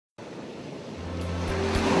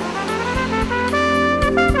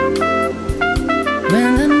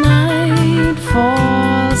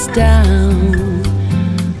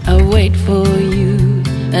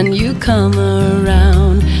and you come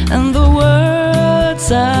around, and the world's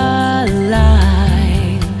alive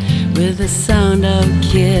with the sound of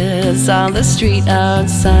kids on the street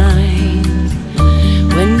outside.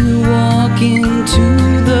 When you walk into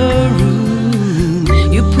the room,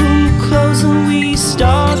 you pull me close and we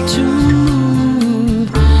start to move,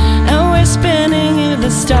 and we're spinning in the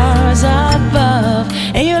stars above,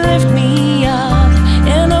 and you lift me up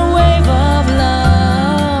in a wave of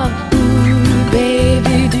love. Ooh,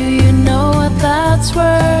 baby, do you know what that's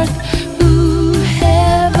worth? Ooh,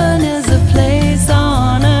 heaven is a place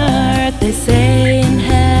on earth. They say in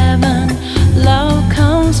heaven, love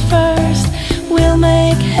comes first. We'll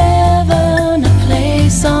make heaven a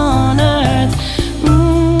place on earth.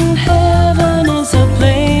 Heaven is a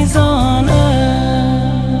place on earth.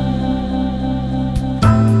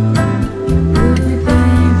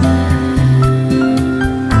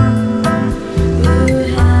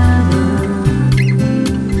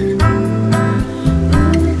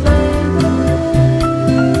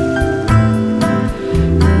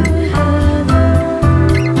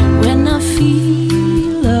 When I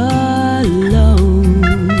feel alone,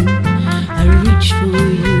 I reach for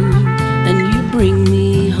you and you bring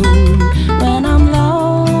me home. When I'm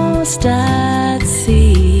lost at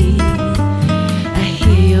sea, I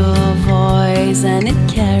hear your voice and it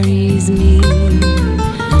carries me.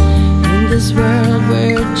 In this world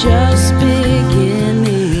we're just